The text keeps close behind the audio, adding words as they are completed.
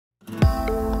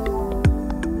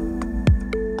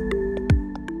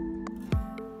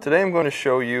Today I'm going to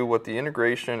show you what the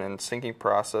integration and syncing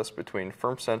process between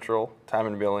Firm Central, Time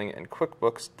and Billing, and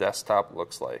QuickBooks Desktop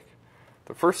looks like.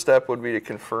 The first step would be to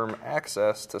confirm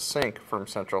access to sync Firm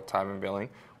Central, Time and Billing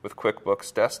with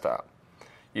QuickBooks Desktop.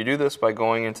 You do this by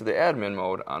going into the admin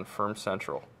mode on Firm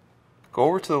Central. Go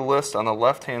over to the list on the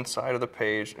left-hand side of the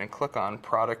page and click on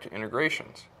Product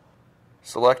Integrations.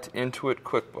 Select Intuit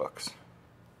QuickBooks.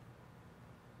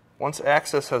 Once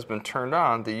access has been turned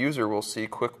on, the user will see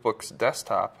QuickBooks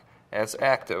Desktop as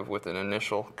active with an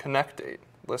initial connect date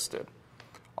listed.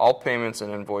 All payments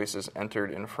and invoices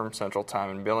entered in Firm Central Time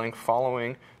and Billing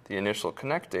following the initial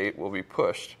connect date will be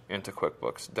pushed into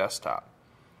QuickBooks Desktop.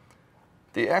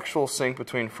 The actual sync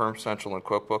between Firm Central and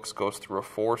QuickBooks goes through a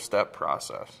 4-step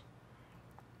process.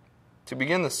 To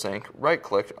begin the sync,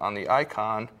 right-click on the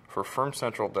icon for Firm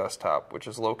Central Desktop, which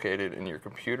is located in your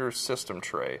computer's system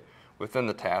tray within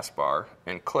the taskbar,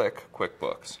 and click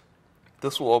QuickBooks.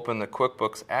 This will open the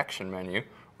QuickBooks Action menu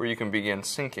where you can begin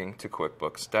syncing to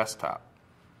QuickBooks Desktop.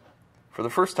 For the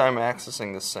first time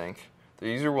accessing the sync, the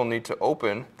user will need to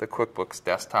open the QuickBooks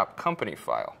Desktop company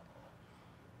file.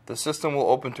 The system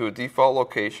will open to a default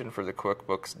location for the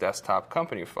QuickBooks Desktop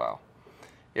company file.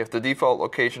 If the default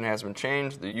location has been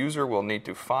changed, the user will need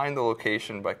to find the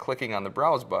location by clicking on the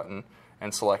Browse button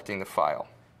and selecting the file.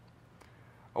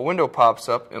 A window pops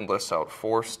up and lists out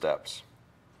 4 steps.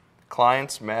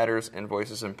 Clients, Matters,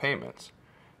 Invoices, and Payments.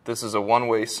 This is a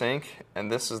one-way sync, and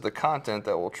this is the content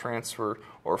that will transfer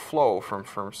or flow from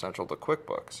Firm Central to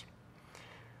QuickBooks.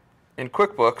 In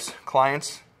QuickBooks,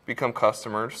 clients become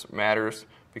customers, matters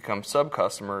become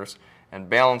sub-customers, and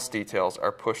balance details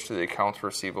are pushed to the accounts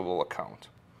receivable account.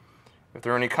 If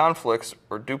there are any conflicts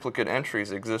or duplicate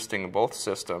entries existing in both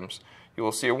systems, you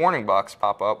will see a warning box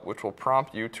pop up which will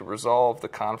prompt you to resolve the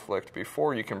conflict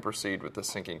before you can proceed with the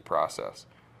syncing process.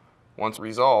 Once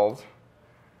resolved,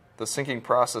 the syncing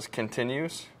process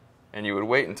continues and you would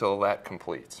wait until that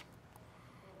completes.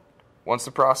 Once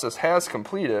the process has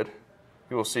completed,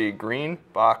 you will see a green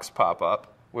box pop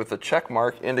up with a check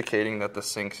mark indicating that the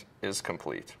sync is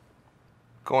complete.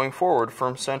 Going forward,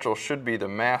 Firm Central should be the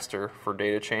master for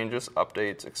data changes,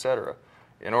 updates, etc.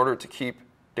 in order to keep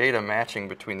data matching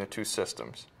between the two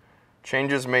systems.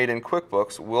 Changes made in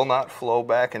QuickBooks will not flow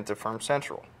back into Firm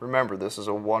Central. Remember, this is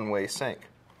a one-way sync.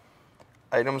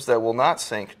 Items that will not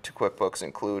sync to QuickBooks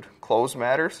include closed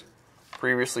matters,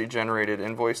 previously generated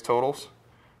invoice totals,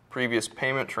 previous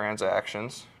payment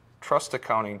transactions, trust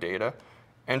accounting data.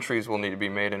 Entries will need to be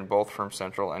made in both Firm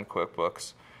Central and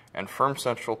QuickBooks, and Firm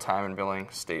Central Time and Billing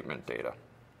statement data.